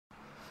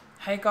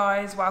Hey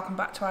guys, welcome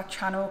back to our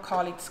channel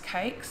Khalid's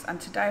Cakes, and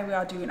today we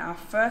are doing our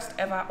first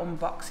ever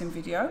unboxing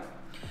video.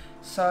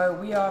 So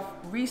we have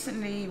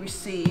recently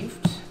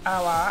received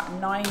our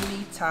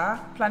 9-litre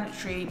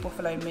planetary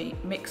Buffalo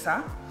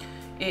mixer.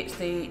 It's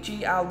the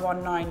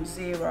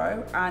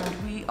GL-190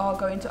 and we are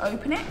going to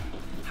open it,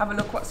 have a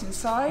look what's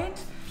inside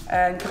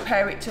and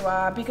compare it to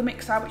our bigger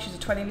mixer, which is a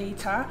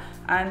 20-litre,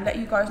 and let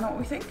you guys know what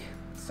we think.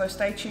 So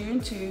stay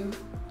tuned to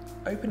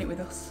open it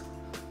with us.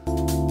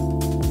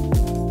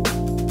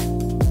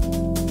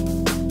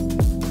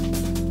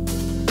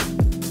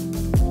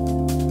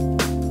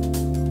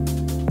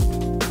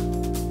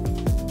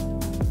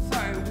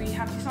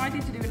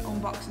 To do an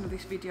unboxing of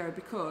this video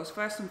because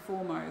first and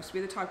foremost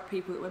we're the type of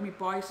people that when we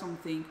buy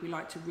something we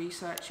like to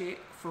research it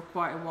for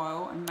quite a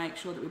while and make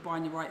sure that we're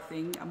buying the right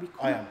thing, and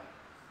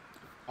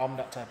I'm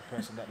that type of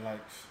person that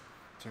likes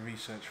to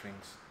research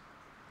things,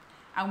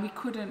 and we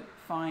couldn't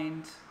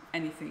find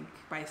anything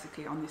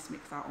basically on this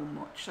mixer or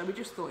much, so we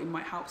just thought it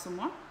might help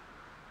someone,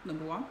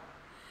 number one.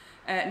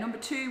 Number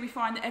two, we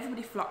find that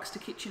everybody flocks to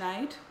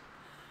KitchenAid,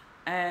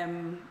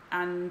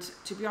 and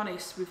to be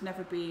honest we've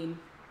never been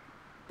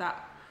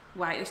that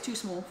way. It's too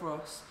small for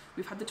us.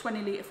 We've had the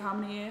 20-litre for how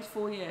many years?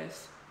 4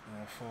 years?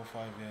 Yeah, 4 or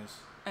 5 years.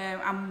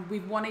 And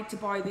we've wanted to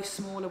buy this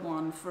smaller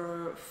one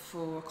for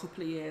a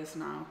couple of years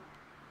now.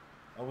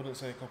 I wouldn't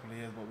say a couple of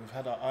years, but we've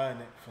had our eye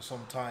on it for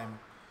some time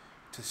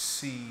to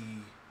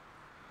see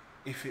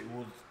if it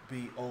would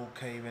be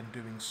okay when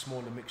doing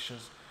smaller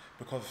mixtures,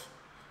 because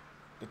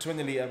the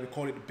 20-litre, we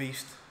call it the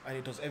beast, and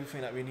it does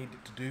everything that we need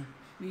it to do.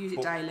 We use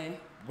it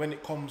daily. When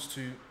it comes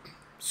to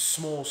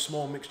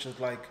small mixtures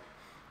like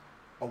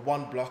a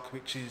 1 block,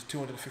 which is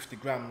 250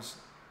 grams,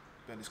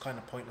 but it's kind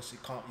of pointless. You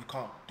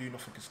can't do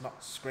nothing. It's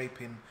not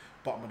scraping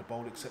bottom of the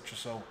bowl, etc.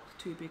 So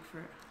it's too big for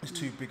it. It's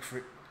too big for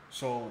it.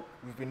 So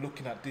we've been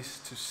looking at this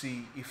to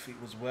see if it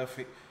was worth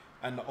it,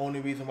 and the only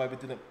reason why we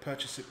didn't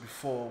purchase it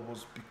before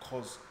was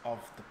because of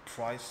the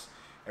price.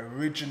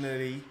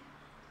 Originally,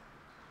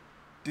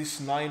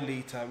 this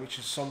 9-litre, which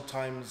is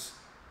sometimes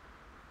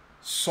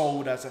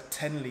sold as a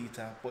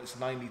 10-litre, but it's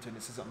 9-litre and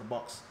it says it on the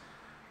box,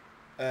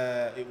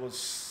 it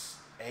was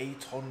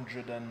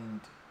 800 and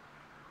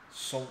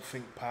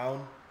something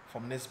pound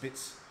from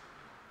Nesbitt's.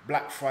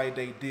 Black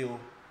Friday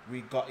deal,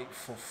 we got it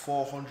for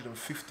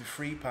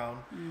 453 pound,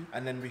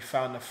 and then we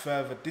found a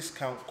further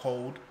discount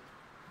code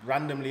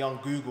randomly on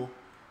Google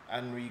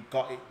and we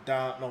got it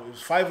down, no, it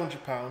was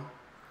 500 pound,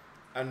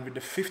 and with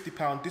the 50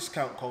 pound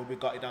discount code we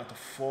got it down to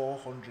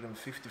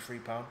 453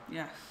 pound.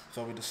 Yes.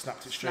 So we just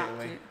snapped it straight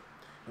away.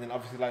 And then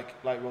obviously like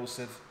Rose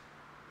said,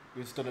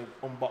 we've just done an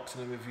unboxing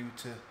and review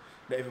to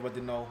let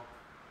everybody know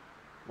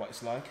what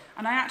it's like.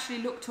 And I actually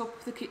looked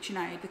up the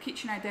KitchenAid. The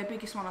KitchenAid, their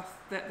biggest one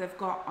that they've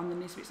got on the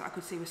Nisbets that I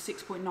could see was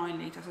 6.9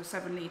 litres, so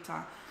 7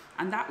 litre,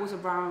 and that was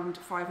around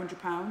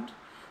 £500.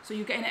 So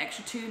you're getting an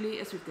extra 2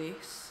 litres with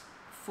this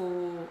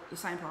for the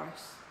same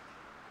price.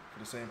 For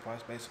the same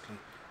price, basically.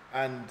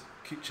 And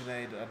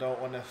KitchenAid, I don't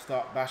want to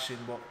start bashing,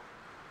 but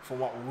from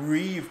what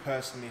we've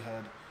personally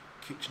heard,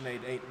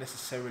 KitchenAid ain't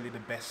necessarily the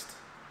best.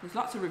 There's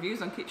lots of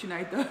reviews on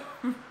KitchenAid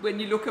though, when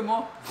you look them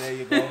up. There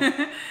you go.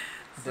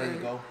 There you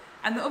go.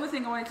 And the other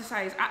thing I wanted to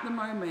say is at the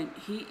moment,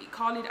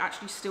 Khalid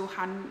actually still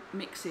hand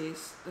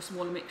mixes the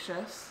smaller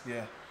mixtures.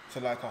 Yeah, so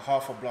like a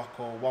half a block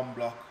or 1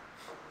 block,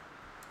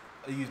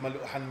 I use my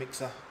little hand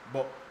mixer,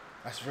 but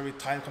that's very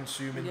time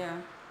consuming. Yeah.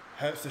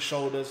 Hurts the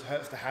shoulders,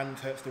 hurts the hand,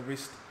 hurts the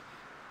wrist.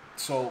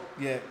 So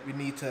yeah, we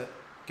need to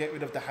get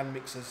rid of the hand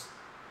mixers,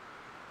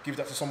 give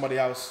that to somebody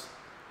else,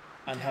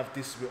 and have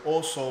this. We're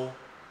also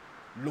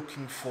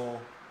looking for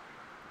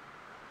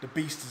the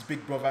Beast's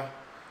big brother,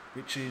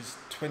 which is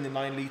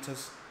 29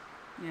 litres.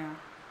 Yeah.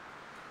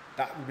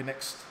 That will be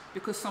next.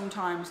 Because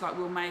sometimes like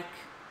we'll make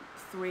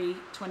 3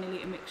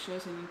 20-litre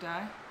mixtures in a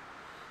day.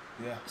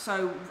 Yeah.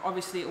 So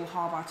obviously it will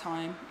halve our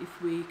time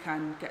if we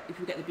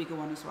get the bigger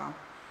one as well.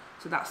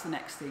 So that's the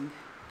next thing,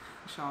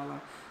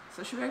 inshallah.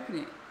 So should we open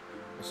it?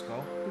 Let's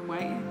go. Been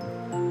waiting.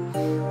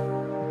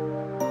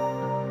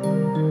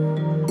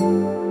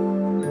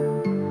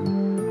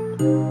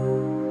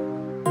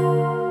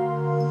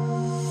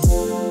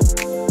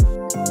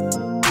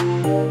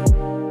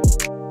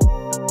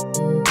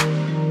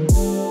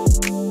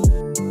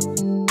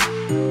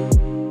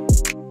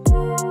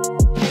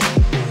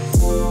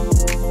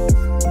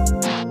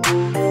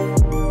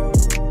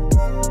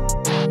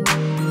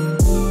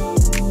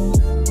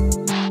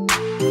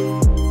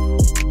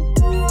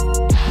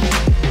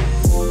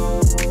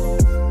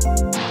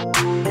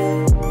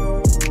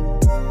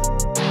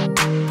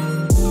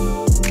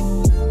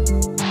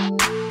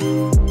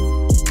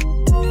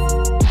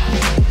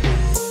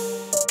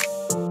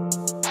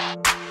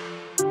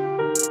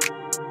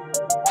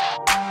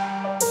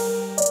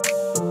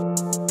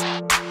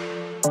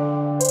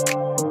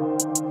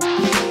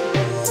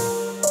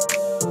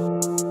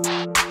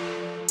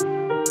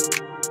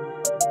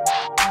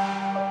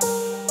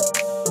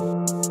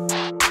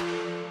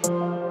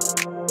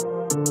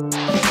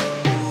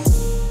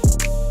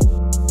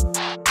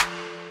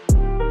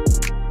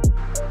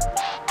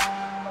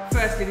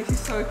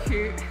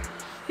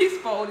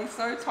 This bowl is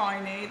so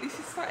tiny. This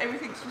is so,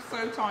 everything's just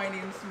so tiny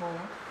and small.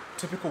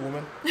 Typical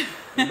woman.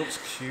 It looks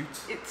cute.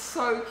 It's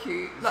so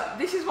cute. Like,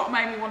 this is what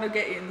made me want to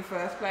get it in the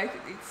first place.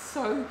 It's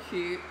so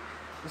cute.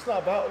 It's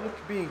not about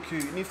being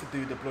cute. It needs to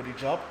do the bloody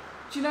job.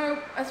 Do you know,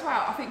 as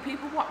well, I think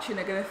people watching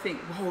are going to think,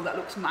 whoa, that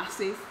looks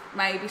massive.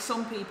 Maybe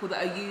some people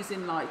that are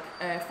using like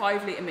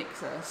 5-litre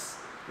mixers.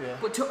 Yeah.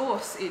 But to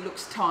us, it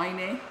looks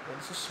tiny. Yeah,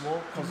 this is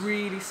small.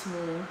 Really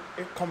small.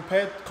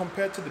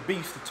 Compared to the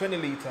beef, the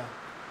 20-litre,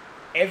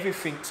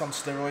 everything's on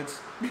steroids.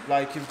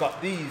 Like, you've got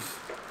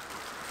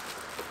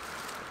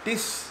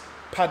this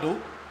paddle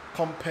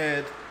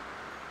compared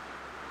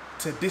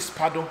to this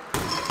paddle.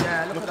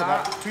 Yeah, look at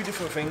that. Two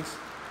different things.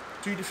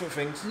 Two different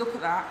things. Look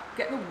at that.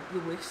 Get the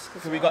whisk.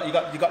 So you got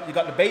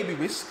the baby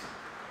whisk.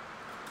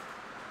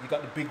 You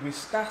got the big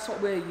whisk. That's what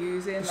we're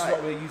using. This is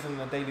what we're using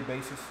on a daily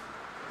basis.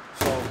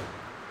 So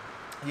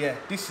yeah,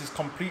 this is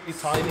completely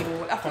tiny.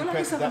 I feel like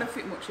it's not going to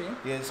fit much in.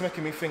 Yeah, it's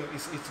making me think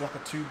it's like a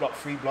 2-block,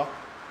 3-block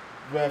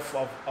worth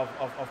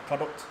of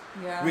product.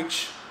 Yeah.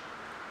 Which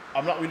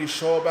I'm not really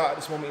sure about at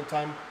this moment in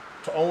time.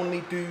 To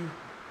only do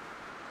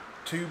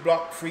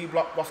 2-block,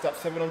 3-block, what's that,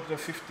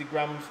 750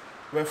 grams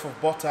worth of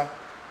butter.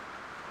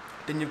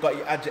 Then you've got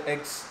add your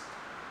eggs.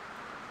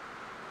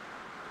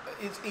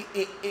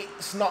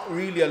 It's not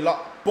really a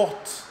lot,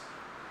 but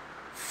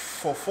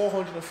for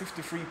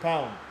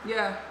 £453,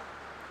 yeah,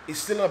 it's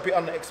still a bit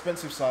on the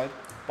expensive side.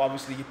 But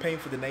obviously you're paying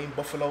for the name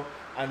Buffalo,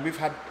 and we've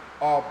had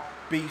our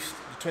beef,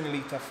 the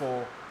 20-litre,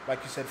 for,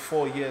 like you said,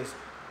 4 years,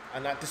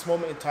 and at this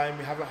moment in time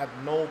we haven't had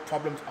no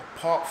problems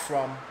apart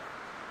from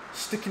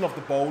sticking off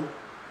the bowl.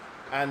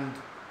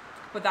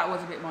 But that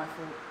was a bit my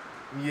fault.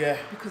 Yeah.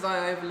 Because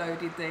I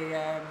overloaded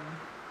the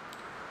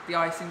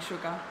icing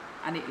sugar,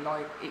 and it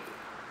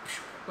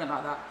went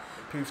like that.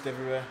 Poofed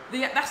everywhere.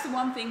 That's the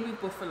one thing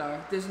with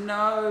Buffalo. There's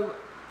no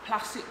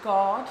plastic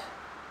guard.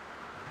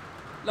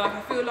 Like,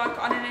 I feel like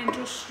on an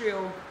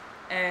industrial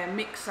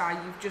mixer,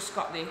 you've just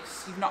got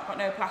this. You've not got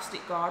no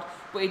plastic guard,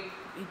 but it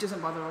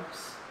doesn't bother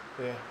us.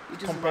 Yeah.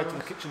 Compared to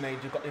the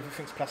KitchenAid, you've got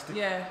everything's plastic.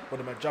 Yeah. But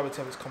the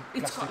majority of it's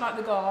plastic. It's got like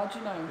the guard,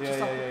 you know,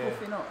 just like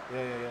puffing up.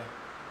 Yeah.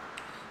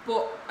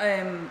 But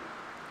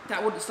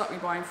that wouldn't stop me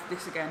buying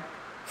this again.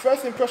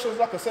 First impressions,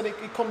 like I said,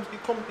 it comes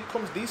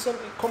decent.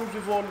 It comes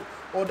with all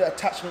the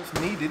attachments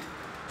needed.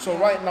 So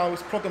right now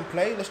it's plug and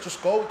play. Let's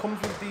just go. It comes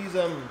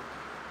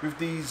with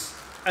these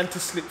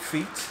anti-slip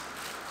feet.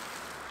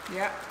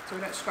 Yeah, so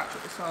we don't scratch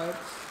up the sides.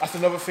 That's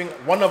another thing.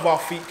 One of our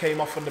feet came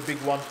off on the big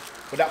one,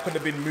 but that could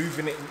have been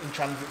moving it in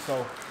transit.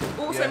 So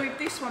also with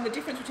this one, the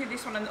difference between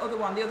this one and the other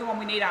one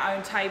we need our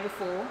own table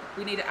for.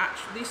 We need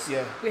this.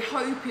 Yeah. We're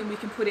hoping we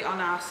can put it on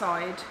our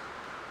side,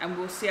 and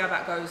we'll see how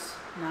that goes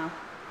now.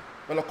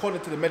 Well,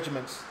 according to the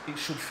measurements, it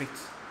should fit.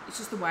 It's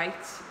just the weight.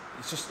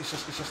 It's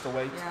just the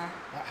weight. Yeah.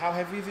 How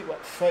heavy is it?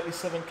 What,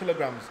 37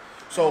 kilograms?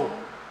 So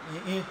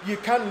you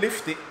can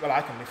lift it. Well,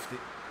 I can lift it,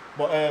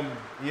 but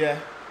yeah,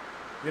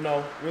 you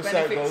know, we'll see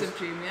how it goes. Benefits of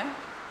gym, yeah.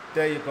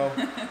 There you go.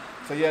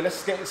 So yeah,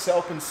 let's get it set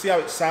up and see how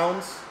it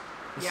sounds.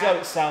 See how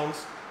it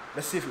sounds.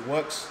 Let's see if it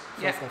works.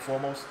 First and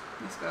foremost.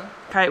 Let's go.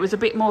 Okay, it was a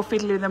bit more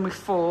fiddly than we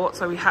thought,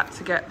 so we had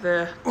to get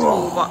the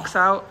toolbox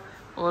out.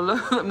 All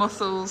the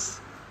muscles.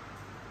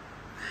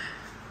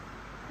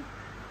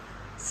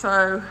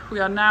 So we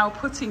are now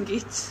putting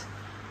it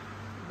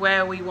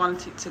where we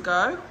want it to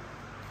go,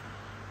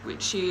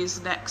 which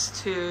is next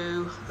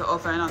to the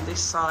oven on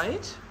this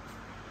side.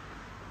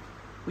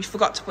 We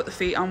forgot to put the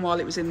feet on while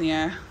it was in the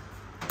air.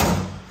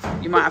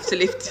 You might have to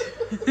lift.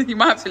 You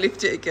might have to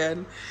lift it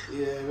again.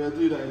 Yeah, we'll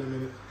do that in a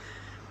minute.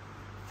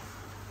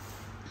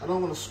 I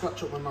don't want to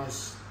scratch up my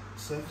nice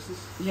surfaces.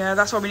 Yeah,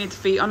 that's why we need the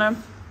feet on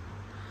them.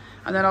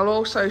 And then I'll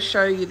also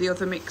show you the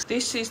other mix.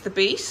 This is the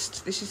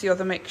beast. This is the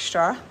other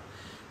mixture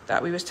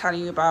that we was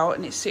telling you about,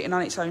 and it's sitting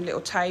on its own little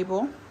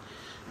table.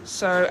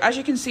 So as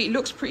you can see, it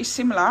looks pretty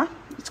similar.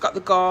 It's got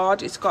the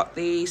guard, it's got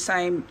the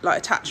same like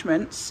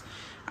attachments,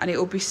 and it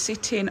will be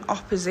sitting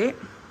opposite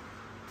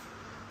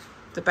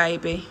the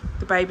baby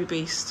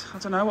beast. I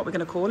don't know what we're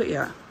going to call it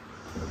yet.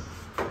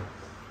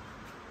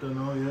 Don't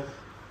know yet,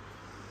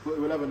 but it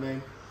will have a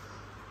name.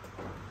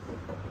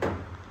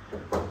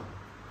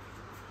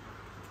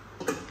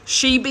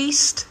 She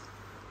beast.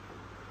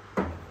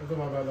 I don't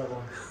know about that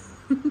one.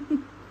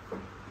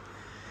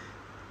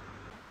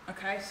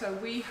 Okay, so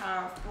we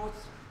have brought,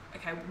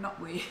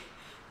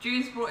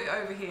 June's brought it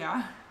over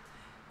here,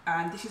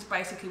 and this is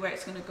basically where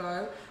it's going to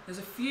go. There's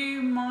a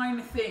few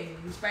minor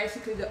things.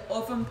 Basically the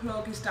oven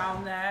plug is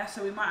down there,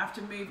 so we might have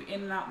to move it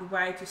in and out the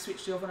way to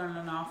switch the oven on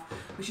and off,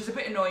 which is a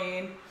bit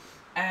annoying,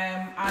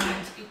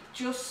 and it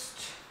just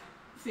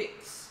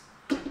fits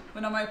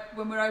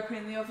when we're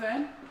opening the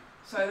oven,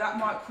 so that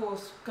might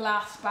cause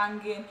glass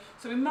banging.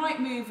 So we might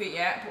move it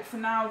yet, but for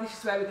now this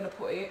is where we're going to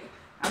put it,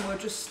 and we'll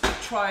just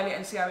trial it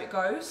and see how it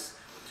goes.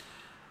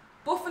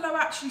 Buffalo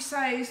actually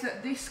says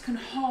that this can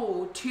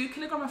hold 2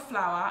 kilograms of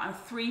flour and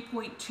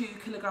 3.2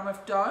 kilograms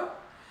of dough.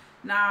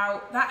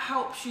 Now that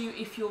helps you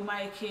if you're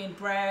making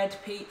bread,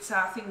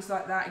 pizza, things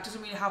like that. It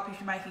doesn't really help if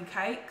you're making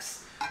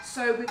cakes.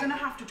 So we're going to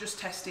have to just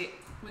test it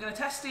we're going to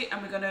test it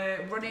and we're going to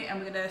run it and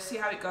we're going to see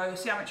how it goes,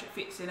 see how much it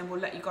fits in, and we'll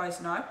let you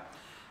guys know.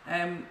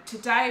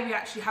 Today we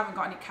actually haven't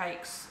got any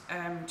cakes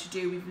to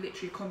do. We've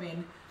literally come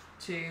in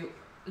to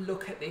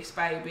look at this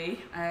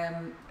baby,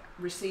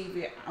 receive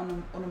it,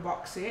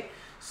 unbox it.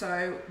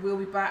 So we'll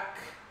be back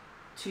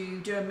to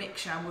do a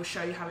mixture and we'll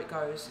show you how it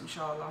goes,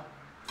 inshallah.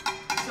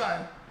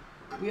 So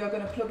we are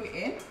going to plug it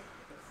in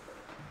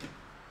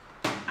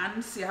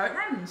and see how it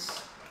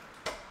runs.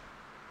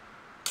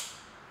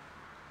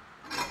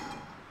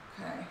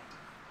 Okay,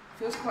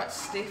 feels quite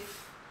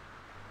stiff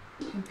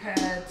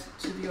compared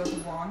to the other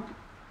one,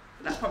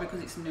 but that's probably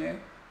because it's new.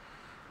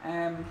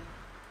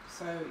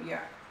 So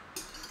yeah,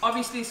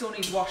 obviously this all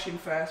needs washing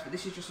first, but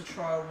this is just a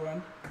trial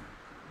run.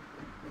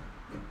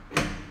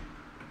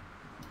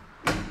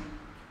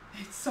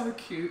 It's so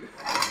cute.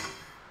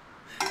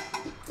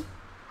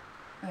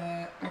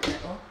 Okay,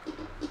 oh.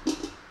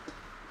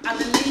 And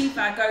the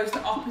lever goes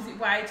the opposite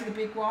way to the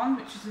big one,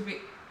 which is a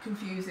bit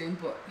confusing,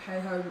 but hey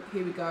ho,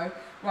 here we go.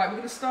 Right, we're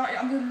going to start it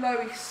on the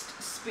lowest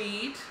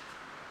speed.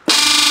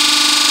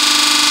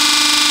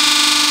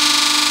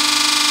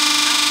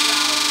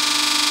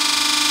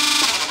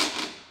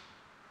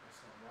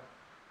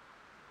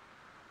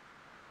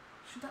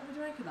 Should that be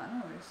making that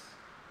noise?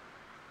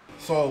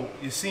 So,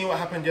 you seen what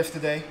happened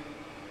yesterday?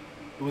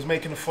 It was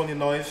making a funny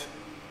noise.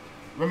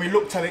 When we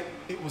looked at it,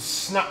 it was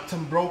snapped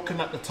and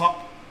broken at the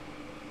top.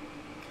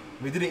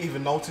 We didn't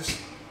even notice.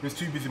 We was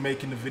too busy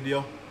making the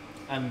video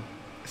and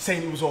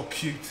saying it was all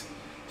cute.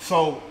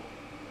 So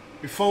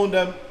we phoned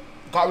them,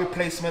 got a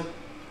replacement,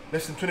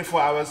 less than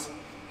 24 hours.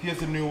 Here's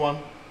the new one.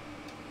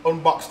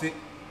 Unboxed it,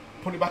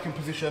 put it back in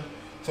position.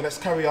 So let's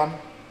carry on.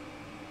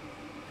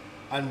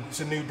 And it's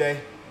a new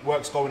day,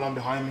 work's going on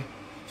behind me.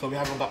 So we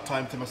haven't got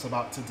time to mess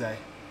about today.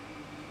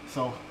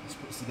 So let's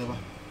put this together.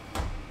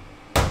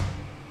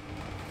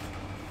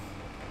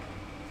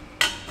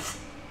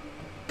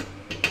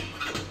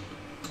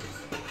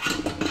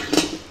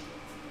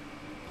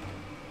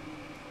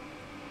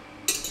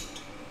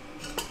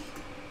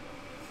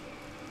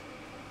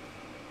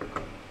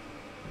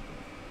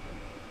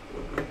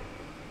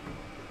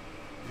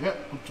 Yeah,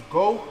 good to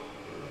go.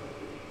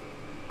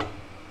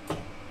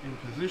 In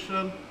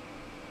position.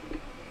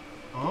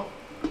 Oh,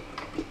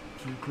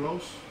 too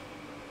close.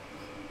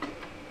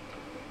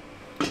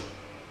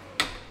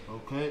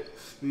 Okay,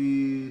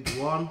 speed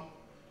 1.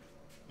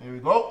 There we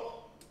go.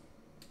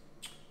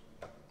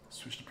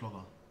 Switch the plug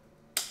on.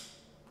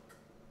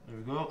 There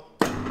we go.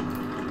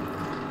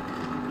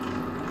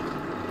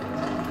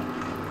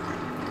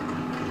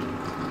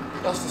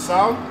 That's the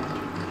sound.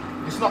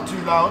 It's not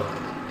too loud.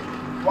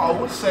 What I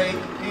would say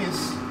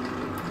is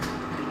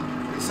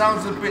it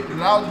sounds a bit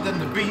louder than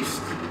the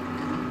Beast.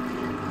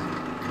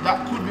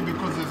 That could be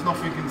because there's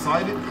nothing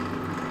inside it.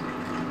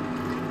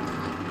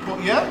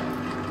 But yeah,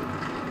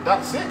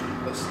 that's it.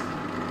 That's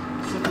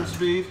second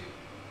speed.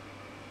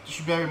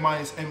 Just bear in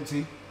mind it's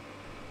empty.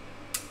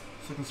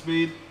 Second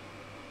speed.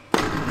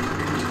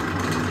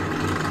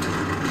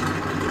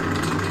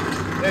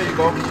 There you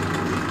go.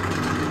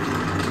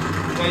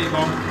 There you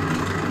go.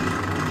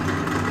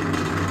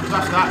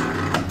 That's that.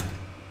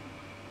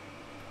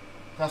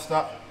 That's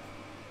that.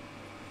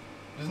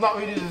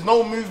 There's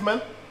no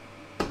movement.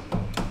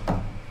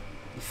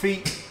 The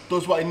feet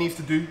does what it needs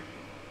to do.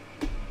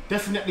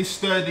 Definitely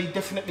sturdy,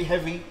 definitely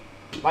heavy.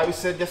 Like we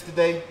said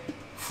yesterday,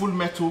 full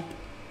metal.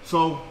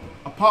 So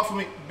apart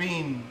from it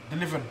being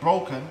delivered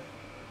broken,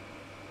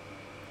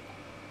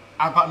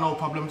 I've got no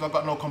problems, I've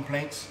got no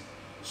complaints.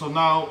 So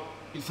now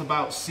it's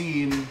about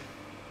seeing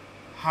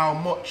how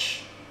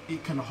much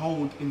it can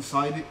hold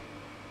inside it.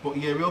 But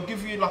yeah, we'll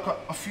give you like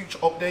a future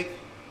update,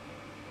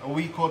 a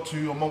week or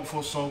two, a month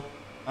or so,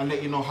 and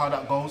let you know how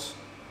that goes.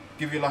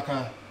 Give you like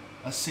a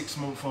 6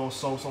 month or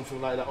so,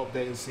 something like that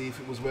update, and see if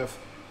it was worth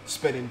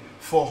spending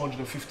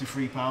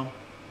 £453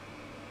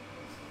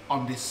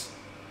 on this.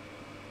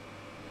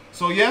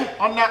 So yeah,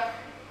 on that,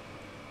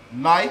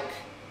 like,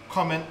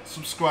 comment,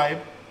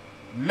 subscribe.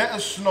 Let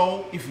us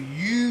know if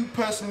you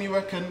personally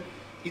reckon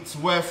it's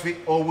worth it,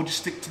 or would you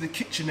stick to the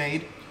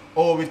KitchenAid,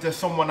 or if there's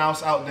someone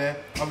else out there.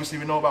 Obviously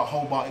we know about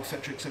Hobart,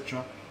 etc,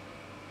 etc.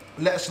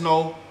 Let us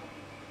know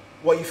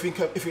what you think,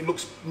 if it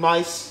looks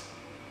nice,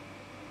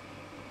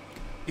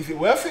 if it's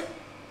worth it,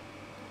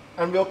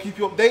 and we'll keep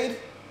you updated.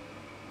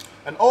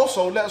 And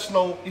also let us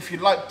know if you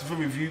liked the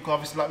review, because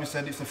obviously like we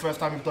said, it's the first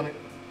time we've done it.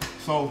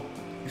 So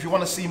if you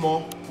want to see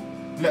more,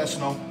 let us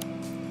know.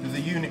 There's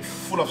a unit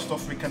full of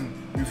stuff we can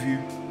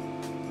review.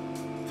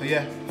 So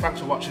yeah, thanks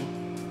for watching.